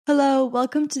Hello,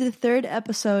 welcome to the third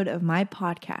episode of my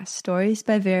podcast, Stories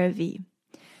by Vera V.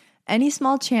 Any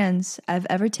small chance I've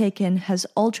ever taken has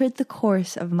altered the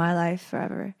course of my life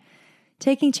forever.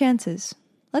 Taking chances.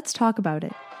 Let's talk about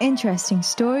it. Interesting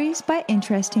stories by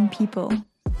interesting people.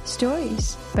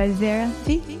 Stories by Vera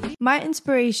V. My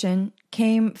inspiration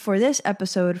came for this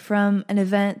episode from an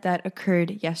event that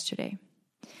occurred yesterday.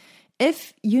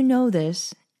 If you know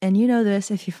this, and you know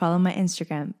this if you follow my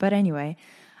Instagram, but anyway,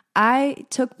 I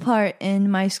took part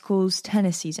in my school's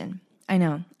tennis season. I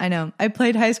know. I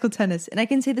played high school tennis, and I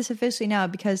can say this officially now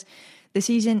because the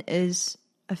season is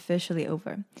officially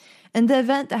over. And the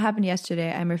event that happened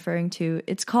yesterday I'm referring to,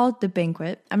 it's called the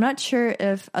banquet. I'm not sure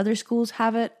if other schools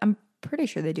have it. I'm pretty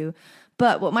sure they do.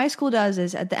 But what my school does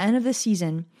is at the end of the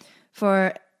season,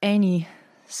 for any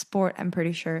sport, I'm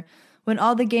pretty sure, when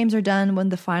all the games are done, when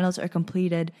the finals are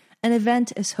completed, an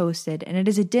event is hosted, and it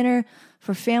is a dinner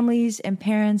for families and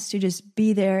parents to just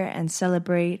be there and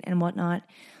celebrate and whatnot.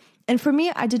 And for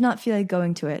me, I did not feel like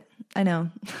going to it. I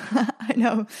know.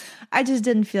 I just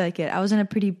didn't feel like it. I was in a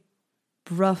pretty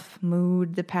rough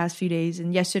mood the past few days,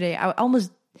 and yesterday I was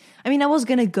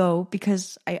going to go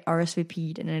because I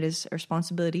RSVP'd, and it is a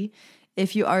responsibility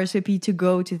if you RSVP to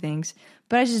go to things,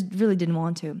 but I just really didn't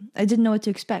want to. I didn't know what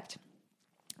to expect.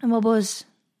 And what was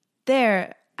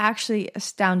there actually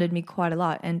astounded me quite a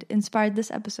lot and inspired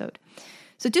this episode.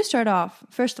 So to start off,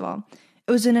 first of all,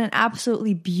 it was in an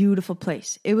absolutely beautiful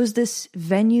place. It was this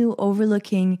venue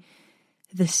overlooking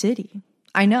the city.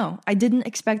 I know, I didn't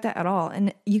expect that at all.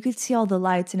 And you could see all the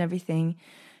lights and everything.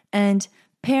 And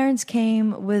parents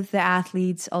came with the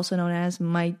athletes, also known as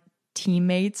my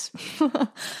teammates.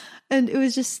 And it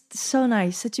was just so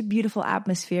nice, such a beautiful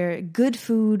atmosphere, good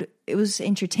food. It was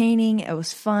entertaining, it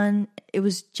was fun, it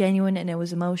was genuine, and it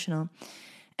was emotional.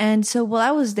 And so while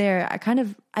I was there, I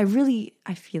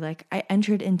feel like I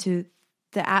entered into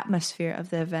the atmosphere of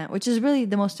the event, which is really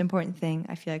the most important thing,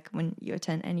 I feel like, when you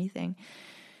attend anything.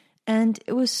 And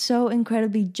it was so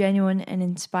incredibly genuine and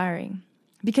inspiring.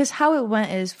 Because how it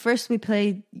went is, first we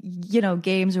played,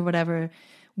 games or whatever.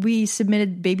 We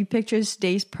submitted baby pictures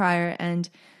days prior, and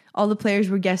all the players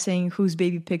were guessing whose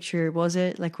baby picture was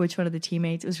it, like which one of the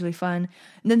teammates. It was really fun.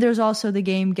 And then there was also the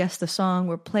game Guess the Song,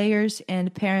 where players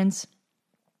and parents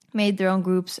made their own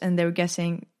groups and they were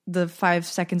guessing the 5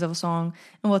 seconds of a song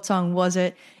and what song was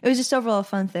it. It was just overall a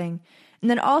fun thing. And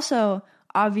then also,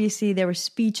 obviously, there were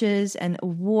speeches and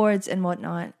awards and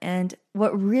whatnot. And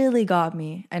what really got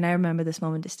me, and I remember this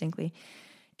moment distinctly,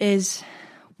 is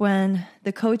when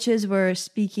the coaches were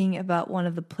speaking about one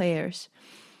of the players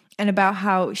and about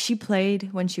how she played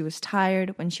when she was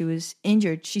tired, when she was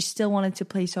injured. She still wanted to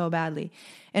play so badly.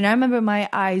 And I remember my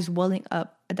eyes welling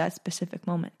up at that specific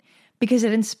moment because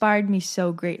it inspired me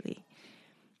so greatly.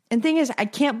 And thing is, I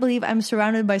can't believe I'm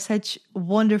surrounded by such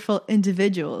wonderful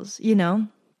individuals, And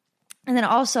then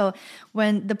also,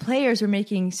 when the players were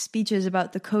making speeches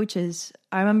about the coaches,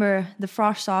 I remember the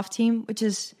Frosh Soft team, which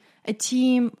is a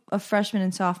team of freshmen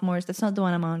and sophomores. That's not the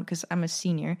one I'm on because I'm a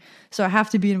senior. So I have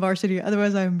to be in varsity,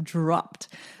 otherwise I'm dropped.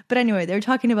 But anyway, they were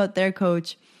talking about their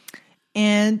coach,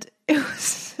 and it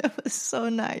was so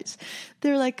nice.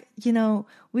 They're like,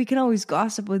 we can always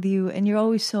gossip with you, and you're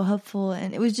always so helpful.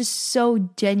 And it was just so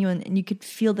genuine, and you could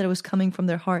feel that it was coming from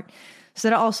their heart. So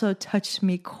that also touched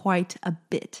me quite a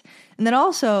bit. And then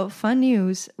also, fun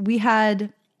news, we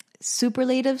had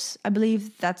superlatives, I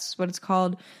believe that's what it's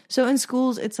called. So in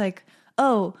schools, it's like,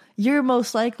 oh, you're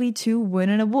most likely to win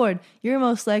an award. You're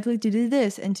most likely to do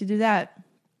this and to do that.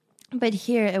 But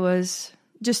here it was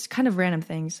just kind of random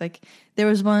things. Like there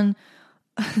was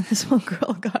this one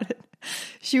girl got it.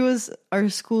 She was our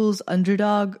school's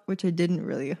underdog, which I didn't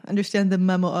really understand the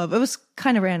memo of. It was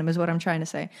kind of random is what I'm trying to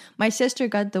say. My sister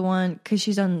got the one, because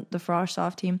she's on the Frosh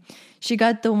Soft team. She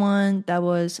got the one that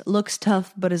looks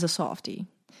tough but is a softie.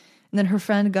 And then her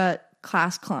friend got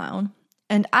class clown.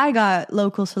 And I got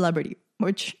local celebrity,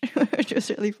 which was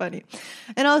really funny.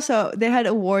 And also, they had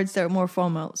awards that were more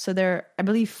formal. So there are, I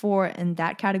believe, 4 in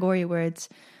that category where it's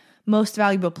most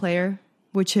valuable player,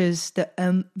 which is the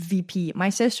MVP. My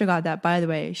sister got that, by the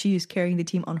way. She is carrying the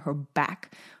team on her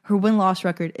back. Her win-loss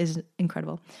record is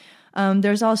incredible.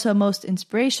 There's also most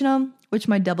inspirational, which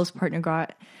my doubles partner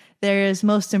got. There is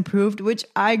most improved, which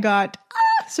I got.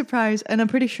 Surprise. And I'm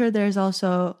pretty sure there's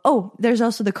also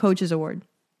the coach's award.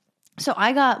 So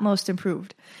I got most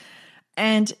improved.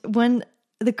 And when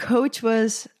the coach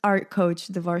was our coach,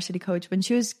 the varsity coach, when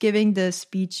she was giving the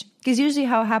speech, because usually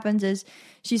how it happens is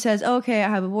she says, oh, okay, I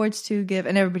have awards to give,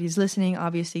 and everybody's listening,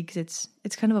 obviously, because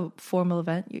it's kind of a formal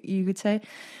event, you could say.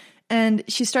 And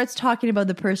she starts talking about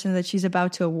the person that she's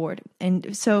about to award.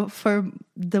 And so for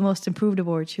the most improved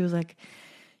award, she was like,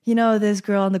 this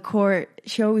girl on the court,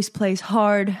 she always plays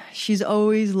hard. She's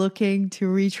always looking to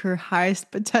reach her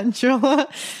highest potential.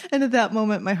 And at that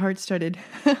moment, my heart started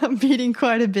beating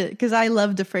quite a bit because I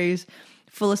love the phrase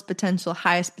fullest potential,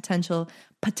 highest potential,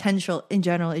 potential in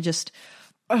general. It just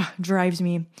drives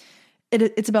me.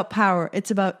 It's about power.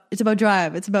 It's about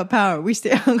drive. It's about power. We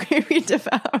stay hungry, we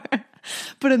devour.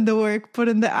 Put in the work, put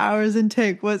in the hours, and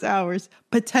take what's ours.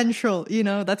 Potential,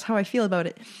 that's how I feel about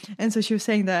it. And so she was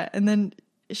saying that, and then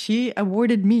she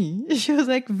awarded me. She was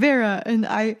like, Vera, and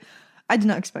I did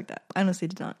not expect that. I honestly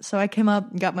did not. So I came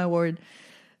up, got my award,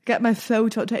 got my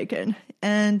photo taken,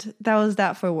 and that was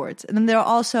that for awards. And then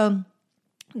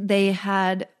they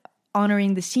had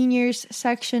honoring the seniors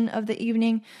section of the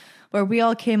evening, where we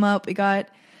all came up. We got,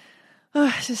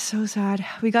 it's just so sad.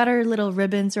 We got our little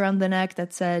ribbons around the neck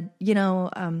that said,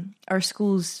 our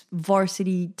school's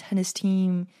varsity tennis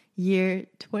team year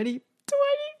 2020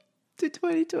 to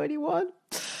 2021.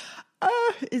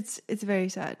 It's very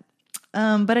sad.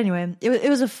 But anyway, it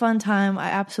was a fun time. I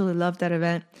absolutely loved that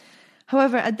event.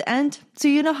 However, at the end, so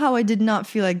you know how I did not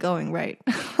feel like going, right?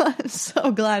 I'm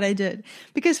so glad I did.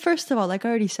 Because first of all, like I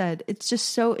already said, it's just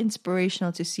so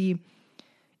inspirational to see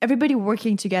everybody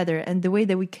working together and the way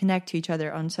that we connect to each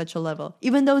other on such a level.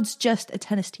 Even though it's just a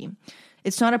tennis team.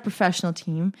 It's not a professional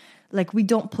team. Like, we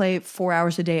don't play 4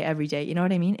 hours a day every day. You know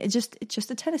what I mean? It's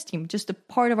just a tennis team, just a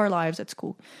part of our lives at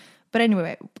school. But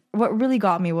anyway, what really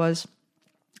got me was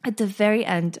at the very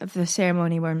end of the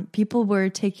ceremony when people were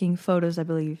taking photos, I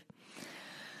believe.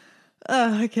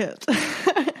 I can't.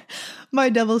 My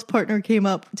doubles partner came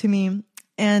up to me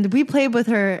and we played with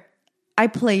her. I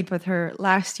played with her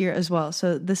last year as well.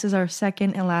 So this is our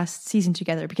second and last season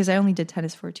together because I only did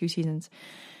tennis for 2 seasons.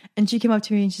 And she came up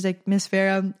to me and she's like, Miss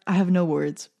Vera, I have no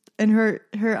words. And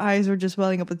her eyes were just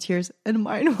welling up with tears and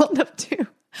mine welled up too.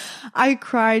 I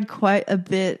cried quite a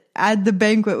bit at the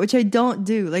banquet, which I don't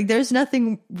do. Like, there's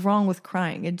nothing wrong with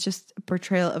crying. It's just a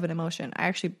portrayal of an emotion. I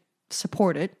actually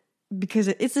support it because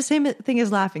it's the same thing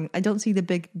as laughing. I don't see the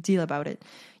big deal about it,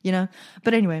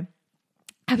 But anyway,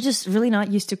 I'm just really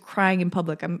not used to crying in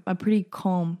public. I'm a pretty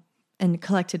calm and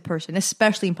collected person,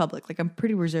 especially in public. Like, I'm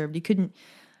pretty reserved.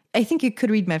 I think you could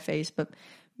read my face, but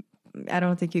I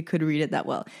don't think you could read it that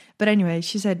well. But anyway,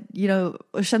 she said,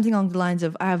 something along the lines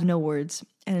of, I have no words.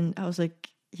 And I was like,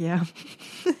 yeah.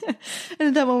 And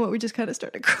at that moment, we just kind of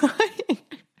started crying.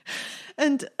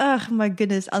 And, my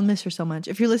goodness, I'll miss her so much.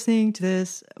 If you're listening to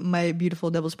this, my beautiful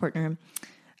doubles partner,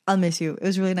 I'll miss you. It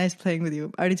was really nice playing with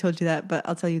you. I already told you that, but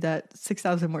I'll tell you that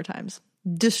 6,000 more times.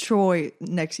 Destroy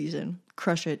next season.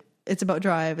 Crush it. It's about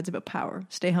drive. It's about power.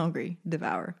 Stay hungry.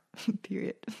 Devour.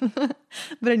 Period.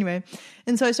 But anyway,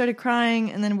 and so I started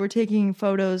crying, and then we're taking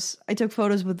photos. I took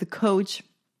photos with the coach,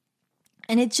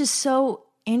 and it's just so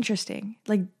interesting.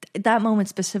 Like, that moment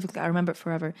specifically, I remember it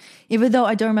forever. Even though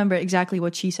I don't remember exactly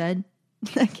what she said.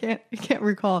 I can't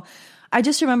recall. I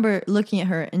just remember looking at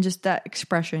her and just that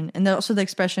expression, and also the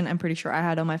expression I'm pretty sure I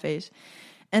had on my face.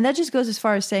 And that just goes as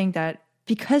far as saying that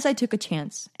because I took a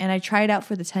chance and I tried out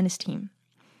for the tennis team,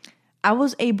 I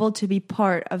was able to be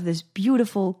part of this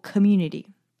beautiful community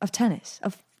of tennis,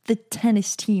 of the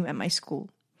tennis team at my school.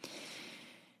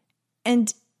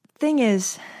 And thing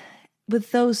is,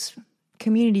 with those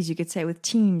communities, you could say, with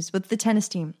teams, with the tennis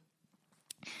team,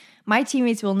 my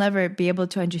teammates will never be able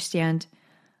to understand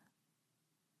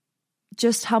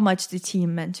just how much the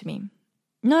team meant to me.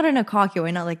 Not in a cocky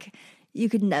way, not like, you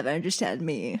could never understand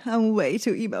me. I'm way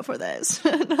too emo for this.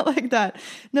 Not like that.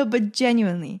 No, but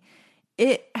genuinely,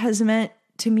 it has meant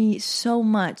to me so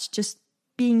much just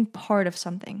being part of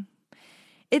something.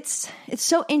 It's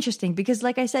so interesting because,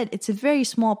 like I said, it's a very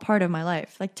small part of my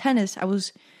life. Like tennis, I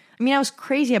was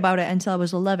crazy about it until I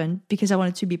was 11 because I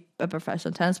wanted to be a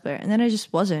professional tennis player. And then I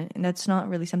just wasn't. And that's not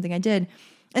really something I did.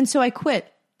 And so I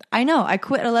quit. I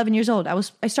quit at 11 years old.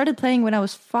 I started playing when I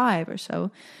was 5 or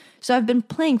so. So I've been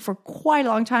playing for quite a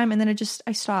long time. And then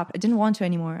I stopped. I didn't want to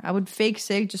anymore. I would fake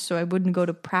sick just so I wouldn't go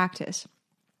to practice.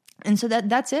 And so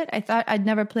that's it. I thought I'd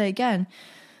never play again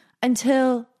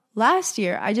until last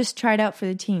year. I just tried out for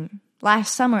the team.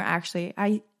 Last summer, actually,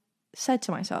 I said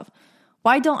to myself,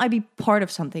 why don't I be part of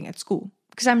something at school?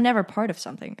 Because I'm never part of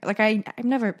something. Like I'm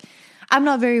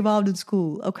not very involved in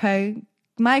school, okay?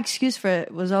 My excuse for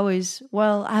it was always,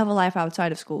 well, I have a life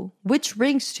outside of school, which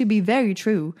rings to be very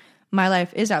true. My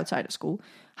life is outside of school.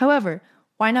 However,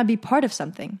 why not be part of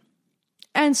something?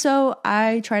 And so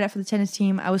I tried out for the tennis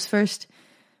team. I was first,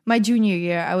 my junior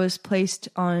year, I was placed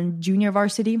on junior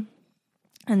varsity.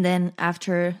 And then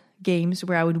after games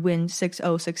where I would win 6-0,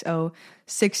 6-0,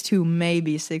 6-2,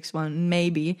 maybe 6-1,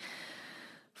 maybe,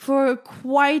 for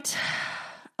quite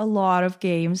a lot of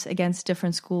games against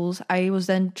different schools, I was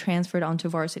then transferred onto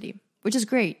varsity, which is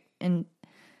great. And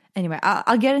anyway,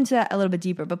 I'll get into that a little bit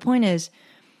deeper. But point is,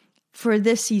 for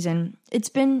this season, it's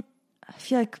been, I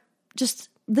feel like just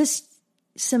this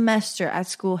semester at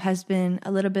school has been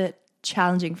a little bit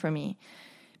challenging for me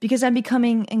because I'm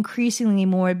becoming increasingly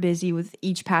more busy with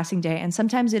each passing day. And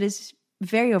sometimes it is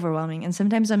very overwhelming. And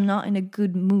sometimes I'm not in a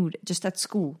good mood just at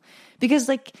school. Because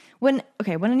like when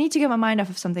I need to get my mind off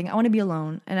of something, I want to be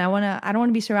alone and I don't want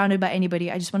to be surrounded by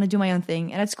anybody. I just want to do my own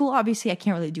thing. And at school, obviously, I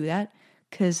can't really do that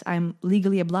because I'm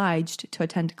legally obliged to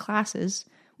attend classes,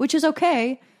 which is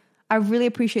okay. I really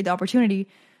appreciate the opportunity.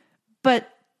 But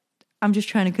I'm just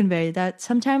trying to convey that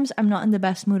sometimes I'm not in the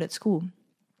best mood at school.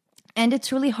 And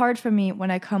it's really hard for me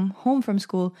when I come home from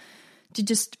school to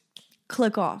just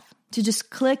click off, to just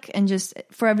click and just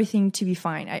for everything to be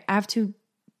fine. I have to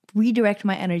redirect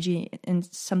my energy in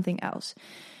something else.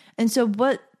 And so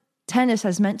what tennis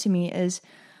has meant to me is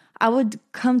I would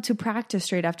come to practice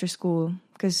straight after school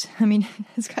because, I mean,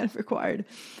 it's kind of required.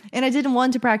 And I didn't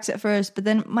want to practice at first, but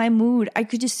then my mood, I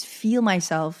could just feel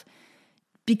myself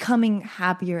becoming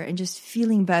happier and just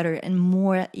feeling better and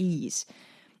more at ease.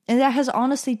 And that has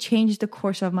honestly changed the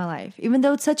course of my life, even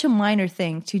though it's such a minor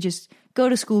thing to just go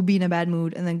to school, be in a bad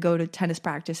mood, and then go to tennis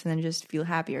practice and then just feel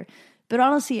happier. But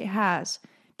honestly, it has,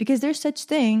 because there's such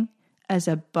thing as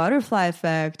a butterfly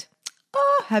effect.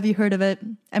 Oh, have you heard of it?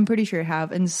 I'm pretty sure you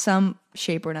have in some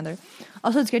shape or another.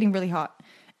 Also, it's getting really hot.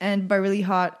 And by really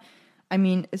hot, I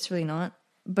mean, it's really not,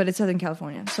 but it's Southern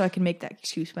California, so I can make that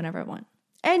excuse whenever I want.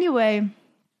 Anyway,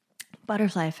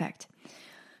 butterfly effect.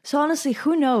 So honestly,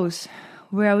 who knows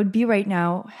where I would be right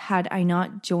now had I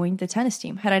not joined the tennis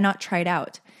team, had I not tried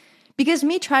out. Because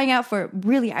me trying out for it,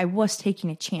 really, I was taking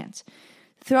a chance.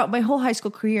 Throughout my whole high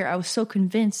school career, I was so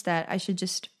convinced that I should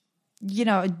just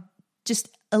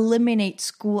eliminate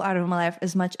school out of my life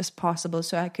as much as possible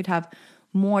so I could have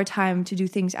more time to do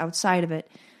things outside of it.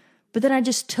 But then I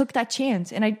just took that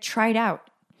chance and I tried out.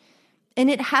 And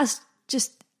it has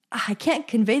just, I can't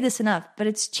convey this enough, but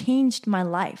it's changed my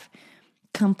life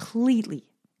completely.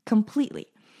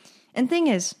 And thing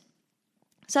is,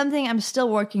 something I'm still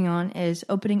working on is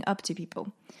opening up to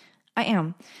people.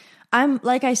 I'm,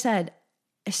 like I said,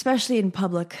 especially in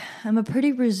public, I'm a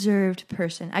pretty reserved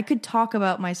person. I could talk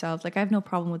about myself, like I have no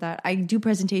problem with that. I do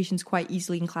presentations quite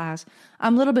easily in class.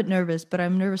 I'm a little bit nervous, but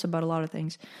I'm nervous about a lot of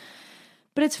things.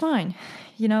 But it's fine,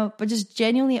 but just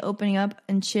genuinely opening up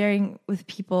and sharing with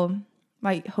people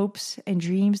my hopes and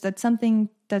dreams, that's something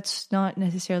that's not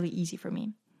necessarily easy for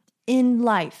me. In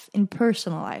life, in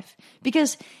personal life.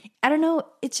 Because, I don't know,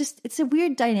 it's a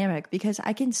weird dynamic because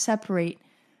I can separate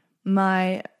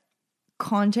my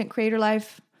content creator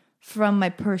life from my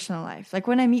personal life. Like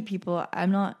when I meet people, I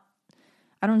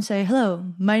don't say, hello,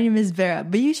 my name is Vera,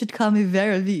 but you should call me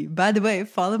Vera V. By the way,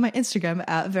 follow my Instagram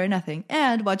at VeraNothing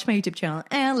and watch my YouTube channel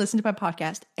and listen to my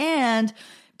podcast and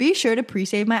be sure to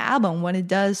pre-save my album when it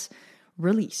does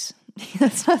release.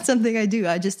 That's not something I do.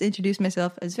 I just introduce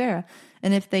myself as Vera.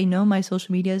 And if they know my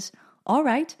social medias, all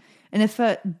right. And if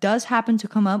it does happen to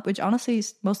come up, which honestly,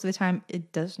 most of the time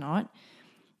it does not,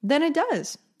 then it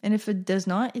does. And if it does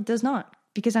not, it does not.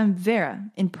 Because I'm Vera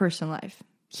in personal life.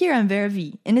 Here I'm Vera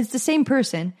V. And it's the same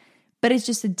person, but it's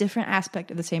just a different aspect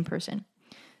of the same person.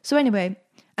 So anyway,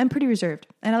 I'm pretty reserved.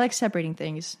 And I like separating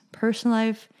things. Personal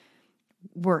life,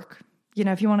 work.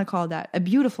 If you want to call that a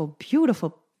beautiful,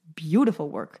 beautiful, beautiful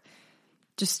work.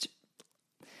 Just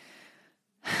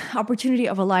opportunity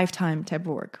of a lifetime type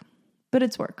of work. But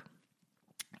it's work.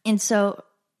 And so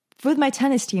with my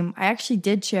tennis team, I actually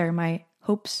did share my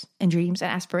hopes and dreams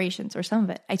and aspirations, or some of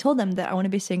it. I told them that I want to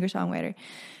be a singer-songwriter.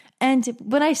 And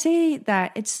when I say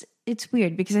that, it's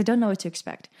weird because I don't know what to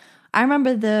expect. I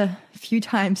remember the few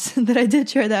times that I did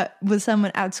share that with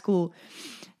someone at school,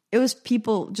 it was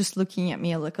people just looking at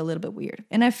me like a little bit weird.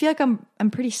 And I feel like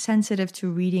I'm pretty sensitive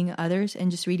to reading others and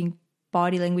just reading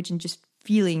body language and just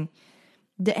feeling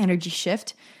the energy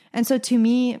shift. And so to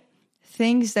me,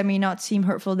 things that may not seem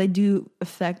hurtful, they do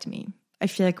affect me. I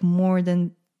feel like more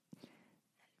than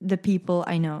the people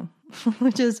I know,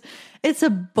 it's a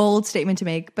bold statement to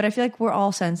make, but I feel like we're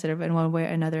all sensitive in one way or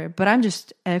another, but I'm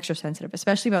just extra sensitive,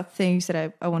 especially about things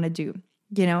that I want to do,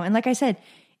 and like I said,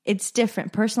 it's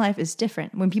different. Personal life is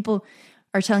different. When people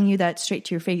are telling you that straight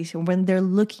to your face, or when they're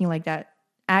looking like that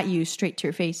at you straight to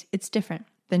your face, it's different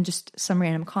than just some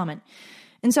random comment.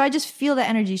 And so I just feel the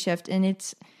energy shift, and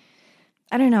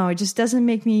I don't know, it just doesn't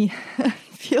make me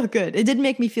feel good. It didn't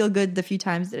make me feel good the few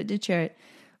times that I did share it.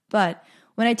 But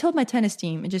when I told my tennis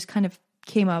team, it just kind of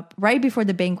came up right before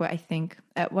the banquet, I think,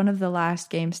 at one of the last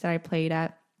games that I played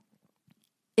at.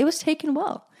 It was taken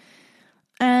well.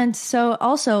 And so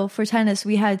also for tennis,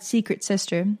 we had Secret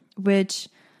Sister, which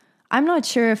I'm not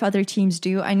sure if other teams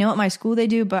do. I know at my school they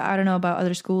do, but I don't know about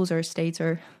other schools or states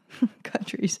or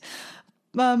countries.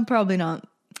 Probably not.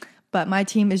 But my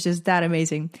team is just that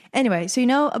amazing. Anyway, so you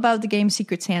know about the game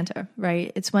Secret Santa,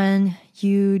 right? It's when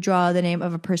you draw the name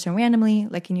of a person randomly,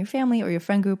 like in your family or your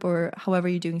friend group or however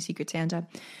you're doing Secret Santa.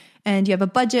 And you have a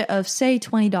budget of, say,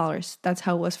 $20. That's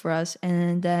how it was for us.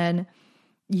 And then,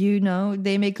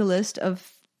 they make a list of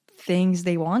things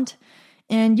they want.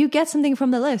 And you get something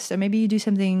from the list. Or maybe you do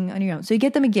something on your own. So you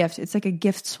get them a gift. It's like a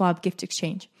gift swap, gift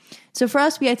exchange. So for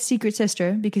us, we had Secret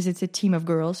Sister because it's a team of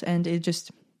girls. And it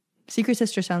just... Secret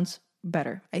Sister sounds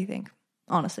better, I think.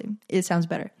 Honestly, it sounds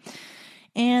better.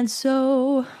 And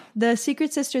so the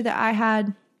Secret Sister that I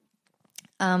had,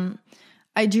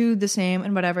 I drew the same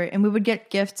and whatever. And we would get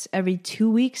gifts every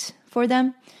 2 weeks for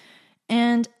them.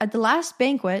 And at the last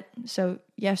banquet, so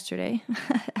yesterday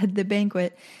at the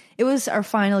banquet, it was our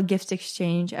final gift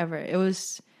exchange ever. It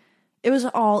was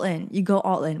all in. You go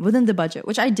all in within the budget,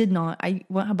 which I did not. I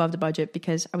went above the budget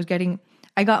because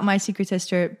I got my Secret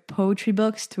Sister poetry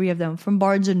books, 3 of them, from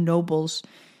Barnes and Nobles.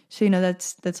 So,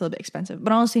 that's a little bit expensive.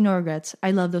 But honestly, no regrets.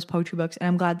 I love those poetry books, and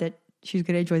I'm glad that she's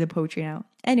going to enjoy the poetry now.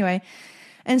 Anyway,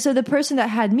 and so the person that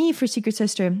had me for Secret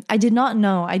Sister, I did not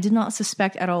know. I did not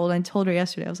suspect at all. And I told her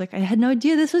yesterday. I was like, I had no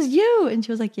idea this was you. And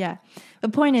she was like, yeah. The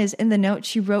point is, in the note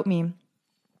she wrote me,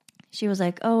 she was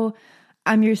like, oh,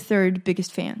 I'm your 3rd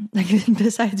biggest fan, like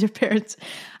besides your parents.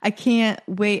 I can't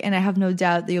wait, and I have no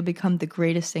doubt that you'll become the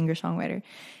greatest singer-songwriter.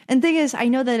 And thing is, I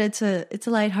know that it's a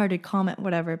lighthearted comment,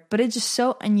 whatever, but it's just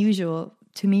so unusual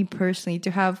to me personally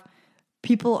to have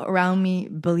people around me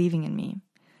believing in me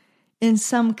in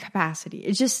some capacity.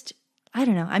 It's just, I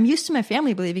don't know. I'm used to my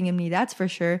family believing in me, that's for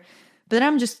sure. But then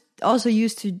I'm just also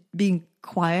used to being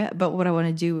quiet about what I want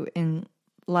to do in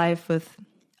life with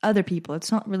other people.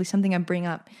 It's not really something I bring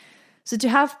up. So to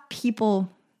have people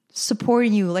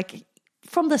supporting you, like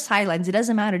from the sidelines, it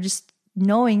doesn't matter. Just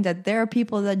knowing that there are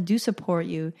people that do support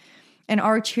you and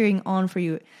are cheering on for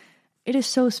you, it is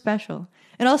so special.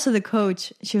 And also the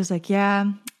coach, she was like,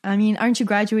 yeah, I mean, aren't you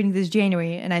graduating this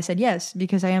January? And I said, yes,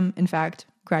 because I am, in fact,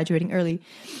 graduating early.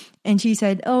 And she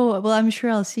said, oh, well, I'm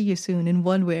sure I'll see you soon in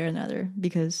one way or another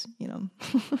because,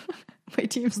 my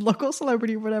team's local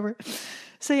celebrity or whatever.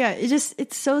 So yeah,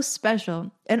 it's so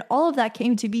special. And all of that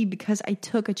came to be because I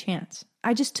took a chance.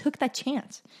 I just took that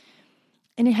chance.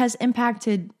 And it has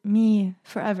impacted me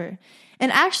forever.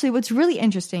 And actually, what's really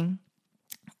interesting,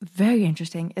 very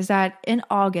interesting, is that in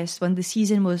August, when the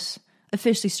season was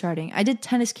officially starting, I did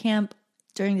tennis camp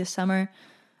during the summer.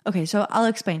 Okay, so I'll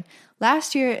explain.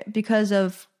 Last year, because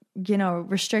of,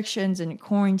 restrictions and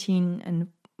quarantine, and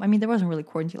I mean, there wasn't really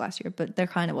quarantine last year, but there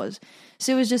kind of was.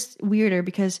 So it was just weirder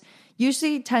because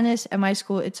usually tennis at my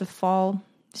school, it's a fall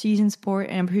season sport,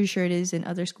 and I'm pretty sure it is in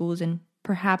other schools and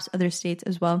perhaps other states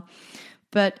as well.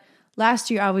 But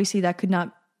last year, obviously, that could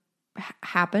not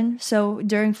happen. So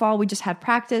during fall, we just had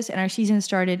practice, and our season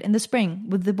started in the spring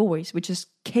with the boys, which is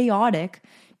chaotic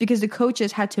because the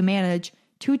coaches had to manage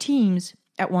 2 teams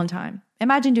at one time.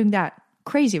 Imagine doing that.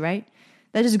 Crazy, right?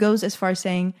 That just goes as far as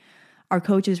saying our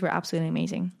coaches were absolutely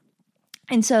amazing.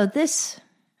 And so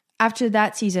after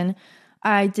that season,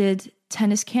 I did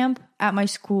tennis camp at my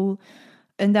school,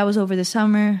 and that was over the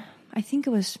summer. I think it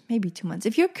was maybe 2 months.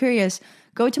 If you're curious,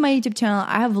 go to my YouTube channel.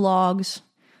 I have vlogs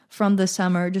from the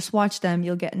summer. Just watch them.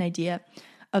 You'll get an idea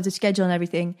of the schedule and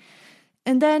everything.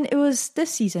 And then it was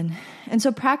this season. And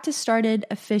so practice started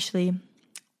officially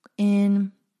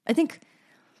I think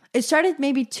it started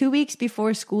maybe 2 weeks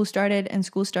before school started, and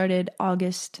school started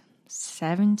August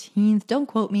 17th. Don't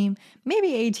quote me.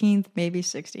 Maybe 18th, maybe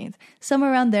 16th,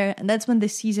 somewhere around there. And that's when the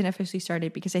season officially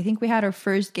started, because I think we had our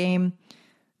first game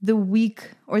the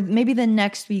week or maybe the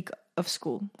next week of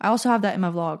school. I also have that in my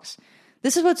vlogs.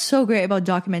 This is what's so great about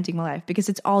documenting my life, because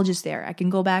it's all just there. I can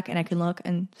go back and I can look,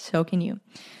 and so can you.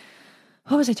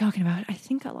 What was I talking about? I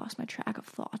think I lost my track of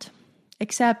thought.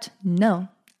 Except, no,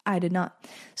 I did not.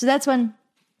 So that's when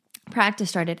practice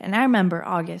started. And I remember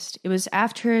August. It was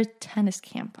after tennis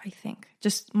camp, I think.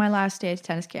 Just my last day at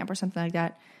tennis camp or something like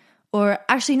that. Or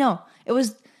actually, no. It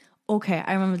was, okay,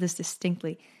 I remember this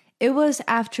distinctly. It was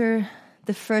after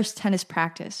the first tennis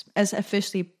practice as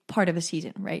officially part of a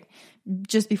season, right?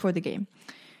 Just before the game.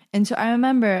 And so I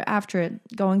remember after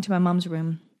it going to my mom's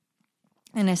room,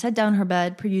 and I sat down on her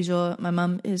bed, per usual. My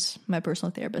mom is my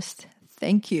personal therapist.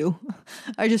 Thank you.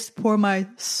 I just pour my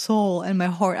soul and my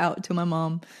heart out to my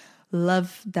mom.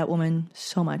 Love that woman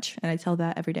so much. And I tell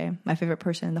that every day. My favorite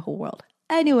person in the whole world.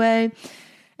 Anyway,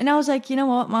 and I was like, you know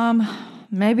what, Mom?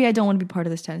 Maybe I don't want to be part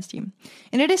of this tennis team.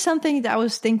 And it is something that I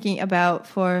was thinking about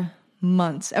for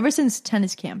months, ever since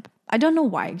tennis camp. I don't know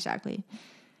why exactly,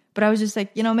 but I was just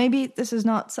like, maybe this is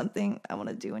not something I want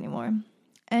to do anymore.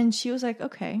 And she was like,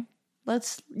 okay,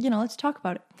 let's talk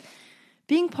about it.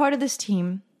 Being part of this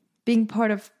team, being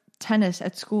part of tennis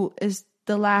at school is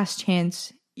the last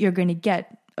chance you're going to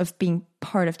get of being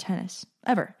part of tennis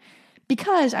ever.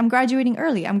 Because I'm graduating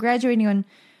early. I'm graduating on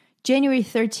January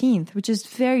 13th, which is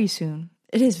very soon.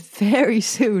 It is very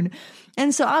soon.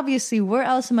 And so obviously, where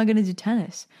else am I going to do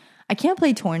tennis? I can't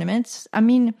play tournaments. I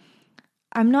mean,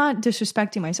 I'm not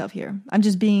disrespecting myself here. I'm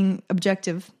just being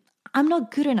objective. I'm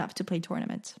not good enough to play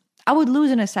tournaments. I would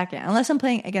lose in a second, unless I'm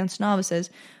playing against novices,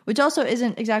 which also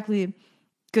isn't exactly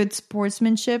good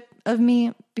sportsmanship of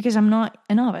me because I'm not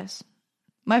a novice.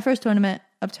 My first tournament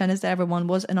of tennis that I ever won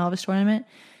was a novice tournament,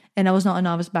 and I was not a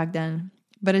novice back then.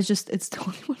 But it's the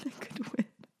only one I could win.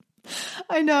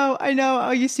 I know.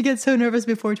 I used to get so nervous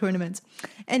before tournaments.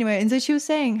 Anyway, and so she was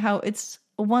saying how it's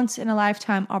a once in a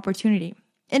lifetime opportunity.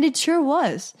 And it sure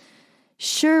was.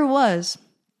 Sure was.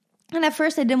 And at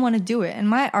first I didn't want to do it. And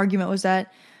my argument was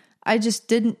that I just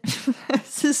didn't,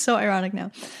 this is so ironic now,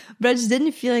 but I just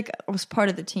didn't feel like I was part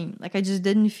of the team. Like I just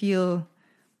didn't feel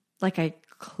like I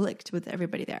clicked with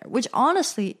everybody there, which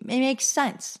honestly, it makes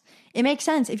sense. It makes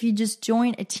sense if you just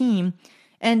join a team.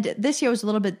 And this year was a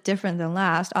little bit different than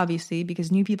last, obviously,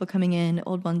 because new people coming in,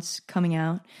 old ones coming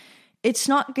out. It's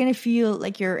not going to feel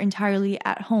like you're entirely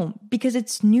at home because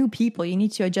it's new people. You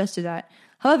need to adjust to that.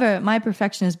 However, my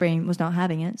perfectionist brain was not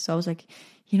having it. So I was like,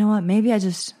 you know what? Maybe I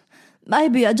just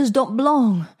don't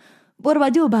belong. What do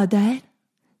I do about that?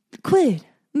 Quit.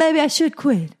 Maybe I should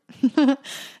quit.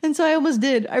 And so I almost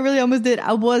did. I really almost did.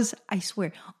 I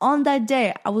swear, on that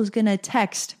day, I was going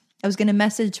to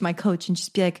message my coach and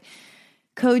just be like,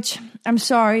 Coach, I'm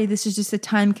sorry. This is just a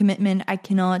time commitment. I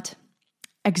cannot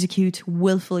execute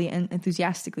willfully and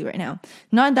enthusiastically right now.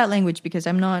 Not in that language because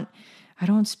I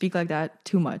don't speak like that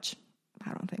too much.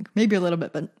 I don't think. Maybe a little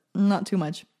bit, but not too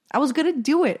much. I was going to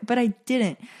do it, but I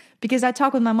didn't. Because that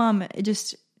talk with my mom, it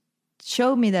just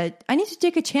showed me that I need to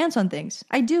take a chance on things.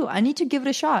 I do. I need to give it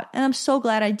a shot. And I'm so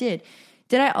glad I did.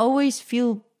 Did I always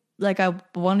feel like I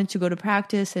wanted to go to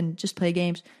practice and just play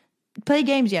games? Play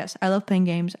games, yes. I love playing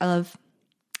games. I love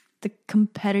the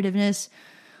competitiveness.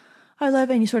 I love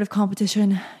any sort of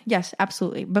competition. Yes,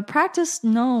 absolutely. But practice,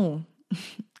 no.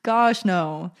 Gosh,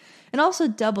 no. And also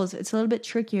doubles, it's a little bit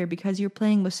trickier because you're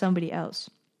playing with somebody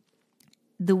else.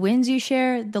 The wins you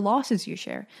share, the losses you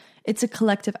share. It's a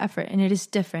collective effort and it is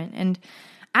different. And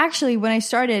actually, when I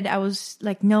started, I was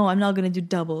like, no, I'm not going to do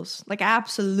doubles. Like,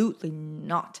 absolutely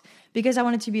not. Because I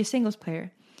wanted to be a singles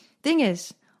player. Thing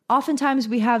is, oftentimes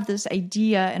we have this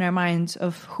idea in our minds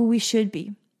of who we should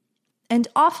be. And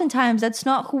oftentimes that's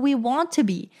not who we want to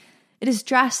be. It is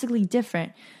drastically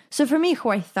different. So for me, who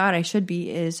I thought I should be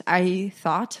is I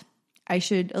thought I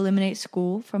should eliminate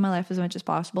school from my life as much as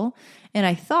possible. And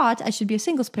I thought I should be a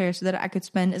singles player so that I could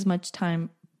spend as much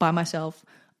time by myself,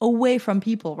 away from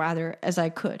people rather, as I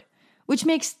could. Which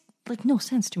makes like no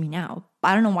sense to me now.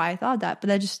 I don't know why I thought that, but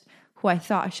that's just who I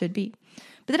thought I should be.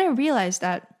 But then I realized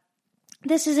that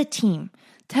this is a team.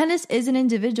 Tennis is an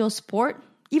individual sport.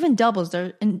 Even doubles,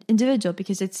 they're individual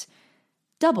because it's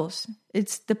doubles.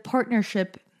 It's the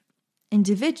partnership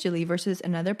individually versus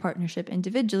another partnership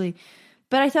individually.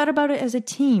 But I thought about it as a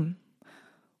team.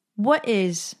 What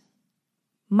is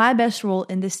my best role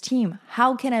in this team?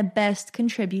 How can I best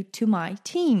contribute to my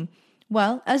team?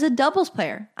 Well, as a doubles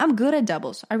player, I'm good at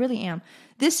doubles. I really am.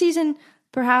 This season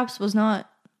perhaps was not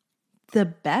the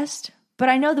best, but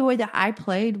I know the way that I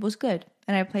played was good.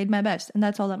 And I played my best, and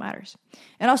that's all that matters.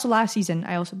 And also last season,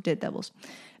 I also did doubles.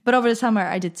 But over the summer,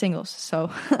 I did singles. So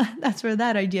that's where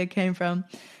that idea came from.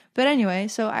 But anyway,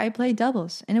 so I played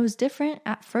doubles. And it was different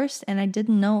at first, and I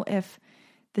didn't know if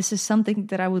this is something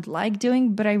that I would like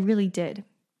doing, but I really did.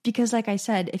 Because like I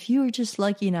said, if you were just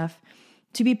lucky enough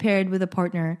to be paired with a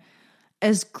partner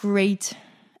as great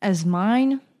as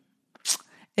mine,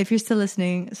 if you're still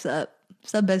listening, sup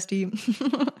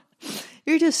bestie.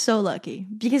 You're just so lucky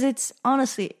because it's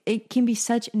honestly, it can be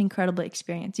such an incredible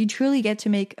experience. You truly get to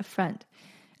make a friend,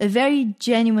 a very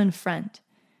genuine friend,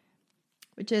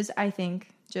 which is, I think,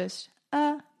 just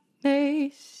amazing.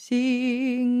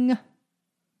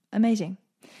 Amazing.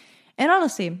 And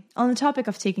honestly, on the topic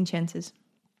of taking chances,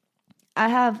 I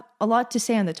have a lot to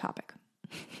say on the topic.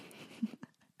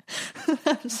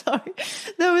 I'm sorry.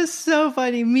 That was so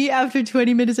funny. Me after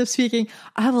 20 minutes of speaking,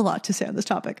 I have a lot to say on this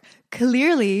topic.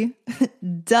 Clearly,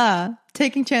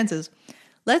 taking chances.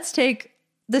 Let's take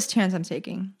this chance I'm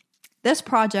taking. This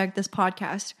project, this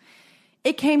podcast,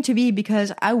 it came to be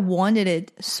because I wanted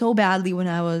it so badly when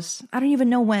I don't even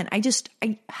know when. I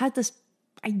had this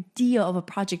idea of a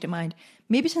project in mind.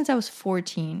 Maybe since I was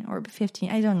 14 or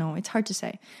 15. I don't know. It's hard to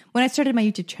say. When I started my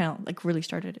YouTube channel, like really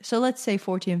started it. So let's say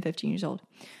 14 and 15 years old.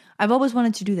 I've always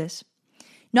wanted to do this.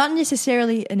 Not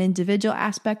necessarily an individual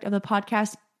aspect of the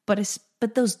podcast,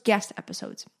 but those guest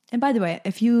episodes. And by the way,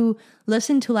 if you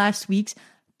listened to last week's,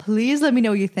 please let me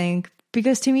know what you think.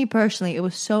 Because to me personally, it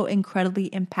was so incredibly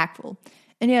impactful.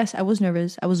 And yes, I was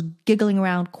nervous. I was giggling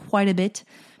around quite a bit.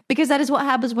 Because that is what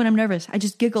happens when I'm nervous. I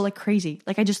just giggle like crazy.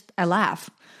 Like I laugh.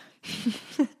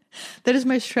 That is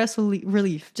my stress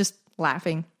relief. Just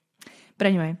laughing. But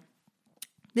anyway,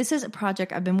 this is a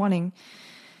project I've been wanting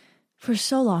for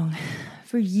so long.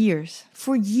 For years.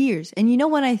 And you know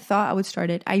when I thought I would start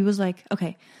it, I was like,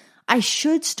 okay, I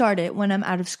should start it when I'm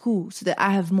out of school so that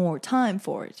I have more time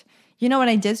for it. You know when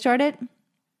I did start it?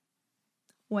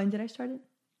 When did I start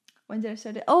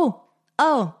it?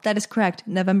 Oh, that is correct.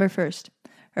 November 1st.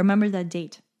 Remember that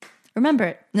date. Remember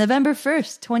it. November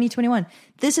 1st, 2021.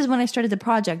 This is when I started the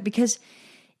project because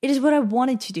it is what I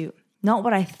wanted to do, not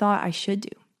what I thought I should do.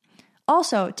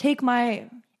 Also, take my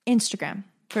Instagram,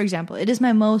 for example. It is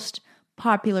my most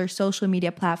popular social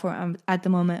media platform at the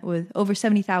moment with over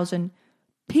 70,000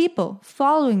 people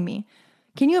following me.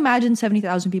 Can you imagine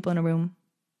 70,000 people in a room?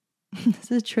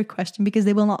 This is a trick question because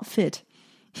they will not fit.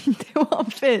 They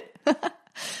won't fit.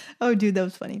 Oh, dude, that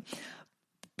was funny.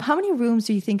 How many rooms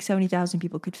do you think 70,000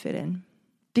 people could fit in?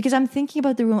 Because I'm thinking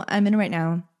about the room I'm in right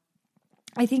now.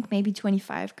 I think maybe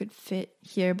 25 could fit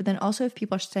here. But then also if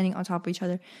people are standing on top of each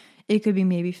other, it could be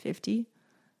maybe 50.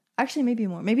 Actually, maybe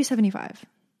more. Maybe 75.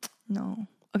 No.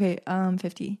 Okay,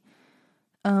 50.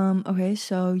 Okay,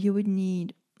 so you would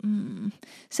need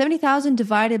 70,000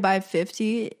 divided by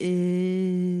 50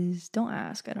 is, don't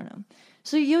ask, I don't know.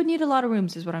 So you would need a lot of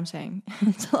rooms is what I'm saying.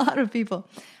 It's a lot of people.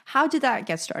 How did that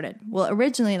get started? Well,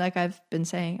 originally, like I've been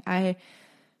saying, I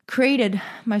created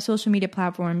my social media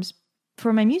platforms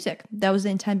for my music. That was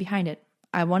the intent behind it.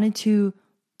 I wanted to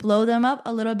blow them up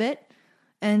a little bit.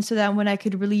 And so that when I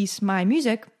could release my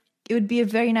music, it would be a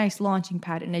very nice launching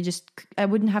pad. And I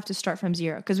wouldn't have to start from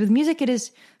zero. Because with music, it is,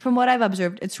 from what I've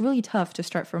observed, it's really tough to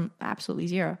start from absolutely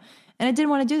zero. And I didn't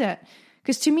want to do that.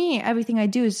 Because to me, everything I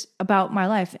do is about my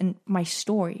life and my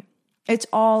story. It's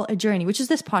all a journey, which is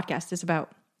this podcast is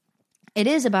about. It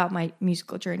is about my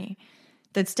musical journey.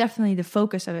 That's definitely the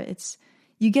focus of it.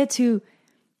 You get to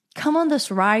come on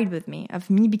this ride with me of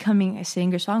me becoming a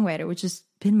singer-songwriter, which has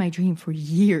been my dream for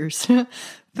years.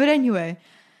 But anyway,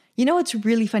 you know what's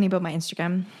really funny about my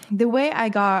Instagram? The way I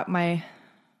got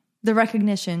the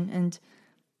recognition and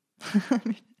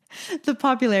the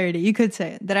popularity, you could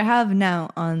say, that I have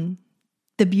now on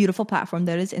the beautiful platform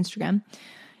that is Instagram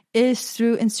is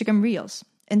through Instagram Reels.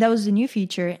 And that was a new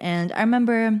feature. And I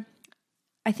remember,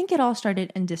 I think it all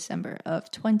started in December of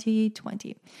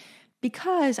 2020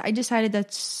 because I decided that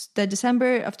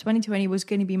December of 2020 was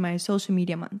going to be my social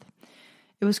media month.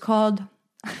 It was called,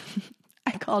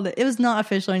 it was not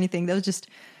official or anything. That was just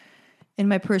in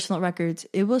my personal records.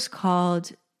 It was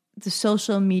called the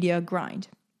social media grind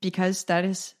because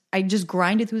I just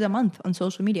grinded through the month on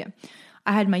social media.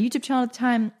 I had my YouTube channel at the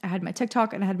time, I had my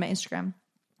TikTok, and I had my Instagram.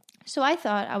 So I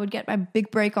thought I would get my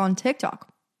big break on TikTok.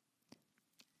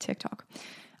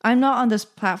 I'm not on this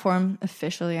platform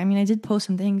officially. I mean, I did post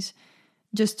some things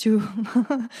just to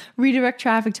redirect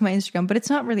traffic to my Instagram, but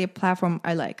it's not really a platform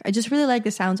I like. I just really like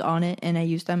the sounds on it, and I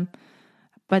use them.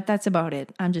 But that's about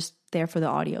it. I'm just there for the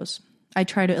audios. I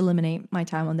try to eliminate my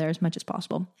time on there as much as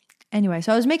possible. Anyway,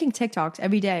 so I was making TikToks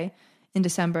every day in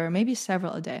December, maybe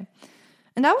several a day.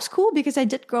 And that was cool because I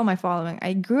did grow my following.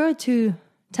 I grew it to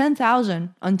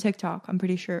 10,000 on TikTok, I'm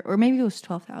pretty sure. Or maybe it was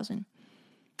 12,000.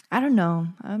 I don't know.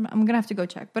 I'm going to have to go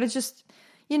check. But it's just,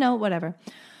 whatever.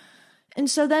 And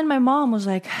so then my mom was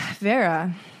like,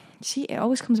 Vera, see, it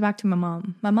always comes back to my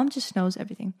mom. My mom just knows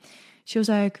everything. She was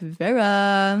like,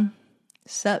 Vera,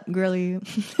 sup, girly?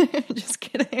 Just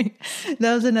kidding.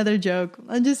 That was another joke.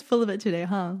 I'm just full of it today,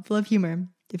 huh? Full of humor.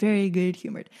 Very good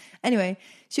humored. Anyway,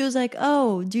 she was like,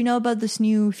 oh, do you know about this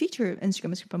new feature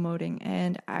Instagram is promoting?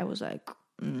 And I was like,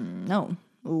 no.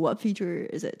 What feature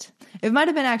is it? It might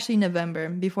have been actually November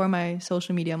before my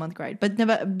social media month grind. But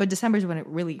December is when it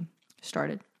really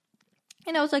started.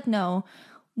 And I was like, no.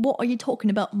 What are you talking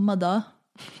about, mother?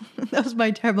 That was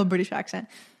my terrible British accent.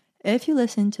 If you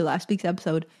listened to last week's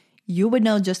episode, you would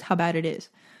know just how bad it is.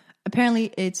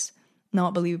 Apparently, it's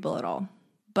not believable at all.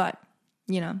 But,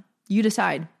 you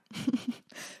decide.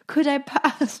 Could I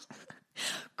pass?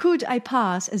 Could I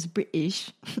pass as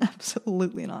British?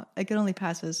 Absolutely not. I could only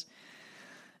pass as,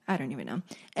 I don't even know.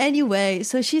 Anyway,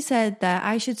 so she said that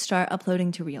I should start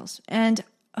uploading to Reels. And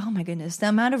oh my goodness, the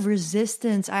amount of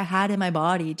resistance I had in my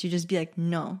body to just be like,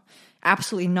 no.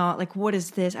 Absolutely not. Like, what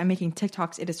is this? I'm making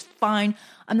TikToks. It is fine.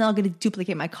 I'm not going to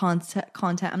duplicate my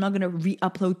content. I'm not going to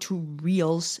re-upload to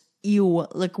Reels. Ew.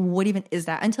 Like, what even is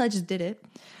that? Until I just did it.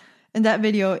 In that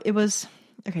video, it was,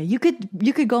 okay, you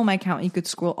could go on my account and you could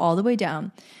scroll all the way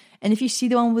down. And if you see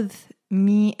the one with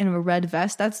me in a red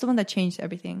vest, that's the one that changed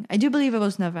everything. I do believe it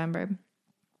was November.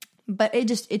 But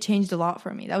it changed a lot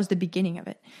for me. That was the beginning of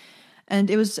it. And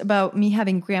it was about me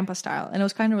having grandpa style. And it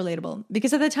was kind of relatable.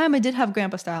 Because at the time I did have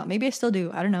grandpa style. Maybe I still do.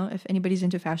 I don't know. If anybody's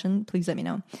into fashion, please let me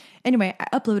know. Anyway, I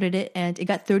uploaded it and it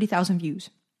got 30,000 views.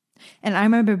 And I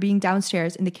remember being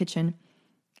downstairs in the kitchen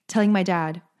telling my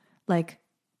dad, like,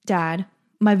 Dad,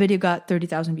 my video got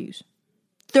 30,000 views.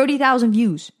 30,000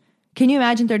 views. Can you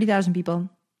imagine 30,000 people?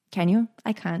 Can you?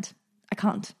 I can't.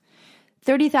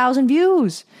 30,000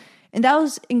 views. And that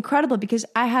was incredible because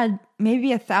I had maybe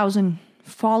 1,000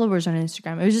 followers on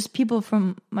Instagram. It was just people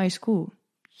from my school,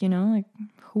 you know, like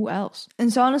who else?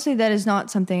 And so honestly, that is not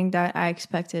something that I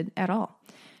expected at all.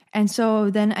 And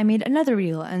so then I made another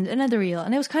reel and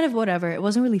it was kind of whatever. It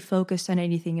wasn't really focused on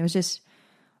anything. It was just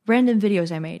random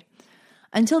videos I made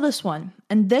until this one.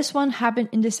 And this one happened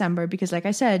in December because like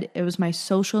I said, it was my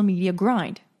social media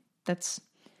grind. That's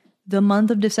the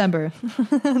month of December,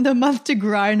 the month to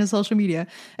grind on social media.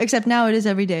 Except now it is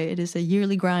every day. It is a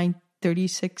yearly grind,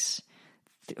 36.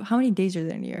 How many days are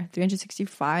there in a year?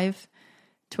 365,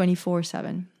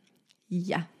 24/7.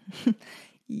 Yeah.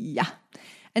 Yeah.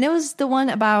 And it was the one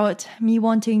about me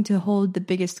wanting to hold the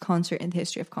biggest concert in the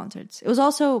history of concerts. It was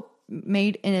also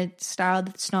made in a style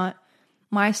that's not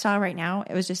my style right now.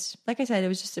 It was just, like I said, it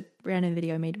was just a random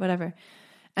video I made, whatever.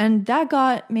 And that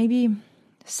got maybe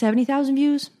 70,000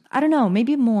 views. I don't know,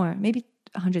 maybe more, maybe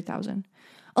 100,000.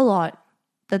 A lot.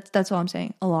 That's all I'm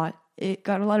saying. A lot. It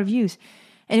got a lot of views.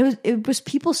 And it was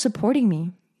people supporting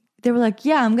me. They were like,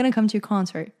 yeah, I'm going to come to your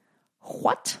concert.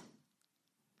 What?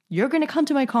 You're going to come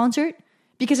to my concert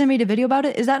because I made a video about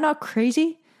it? Is that not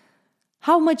crazy?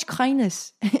 How much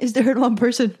kindness is there in one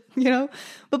person, you know?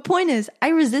 But point is, I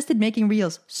resisted making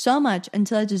reels so much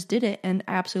until I just did it and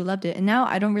I absolutely loved it. And now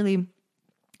I don't really,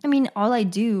 all I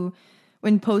do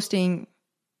when posting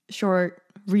short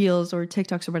reels or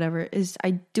TikToks or whatever is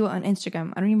I do it on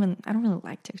Instagram. I don't really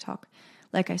like TikTok,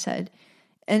 like I said.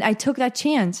 And I took that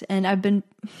chance and I've been,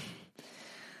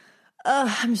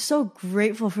 I'm so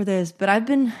grateful for this, but I've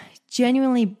been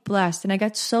genuinely blessed and I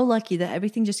got so lucky that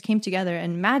everything just came together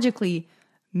and magically,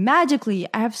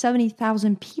 I have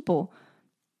 70,000 people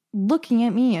looking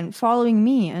at me and following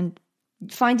me and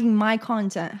finding my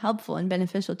content helpful and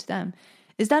beneficial to them.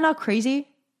 Is that not crazy?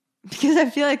 Because I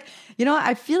feel like,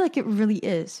 it really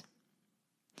is.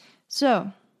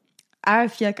 So I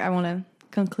feel like I want to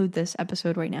conclude this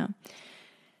episode right now.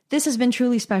 This has been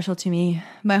truly special to me.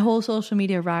 My whole social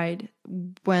media ride,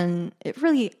 when it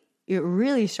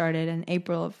really started in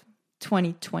April of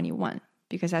 2021,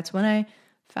 because that's when I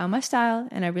found my style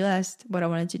and I realized what I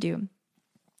wanted to do.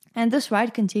 And this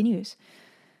ride continues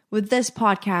with this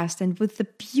podcast and with the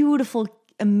beautiful,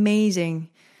 amazing,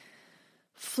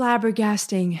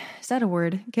 flabbergasting. Is that a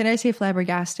word? Can I say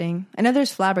flabbergasting? I know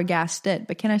there's flabbergasted,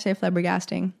 but can I say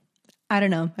flabbergasting? I don't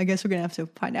know. I guess we're going to have to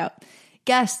find out.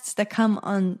 Guests that come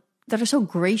on, that are so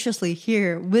graciously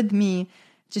here with me,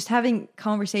 just having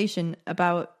conversation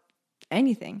about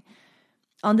anything.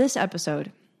 On this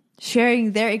episode,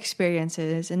 sharing their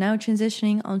experiences and now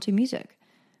transitioning onto music.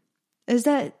 Is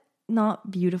that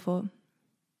not beautiful?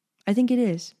 I think it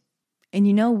is. And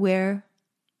you know where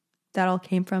that all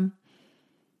came from?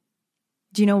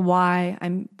 Do you know why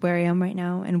I'm where I am right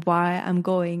now and why I'm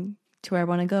going to where I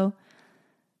want to go?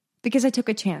 Because I took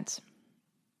a chance.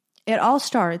 It all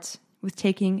starts with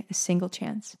taking a single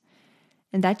chance.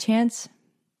 And that chance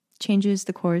changes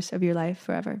the course of your life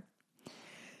forever.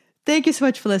 Thank you so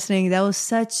much for listening. That was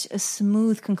such a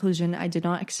smooth conclusion. I did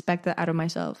not expect that out of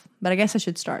myself. But I guess I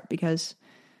should start because,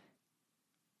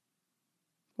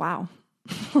 wow.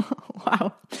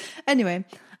 Wow. Anyway,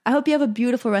 I hope you have a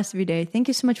beautiful rest of your day. Thank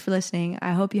you so much for listening.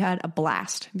 I hope you had a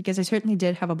blast because I certainly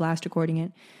did have a blast recording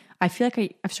it. I feel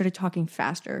like I've started talking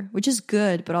faster, which is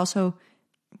good, but also,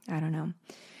 I don't know.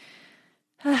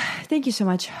 Thank you so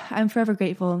much. I'm forever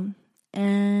grateful.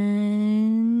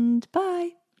 And bye.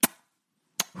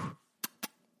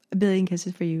 A billion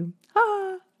kisses for you. Ah.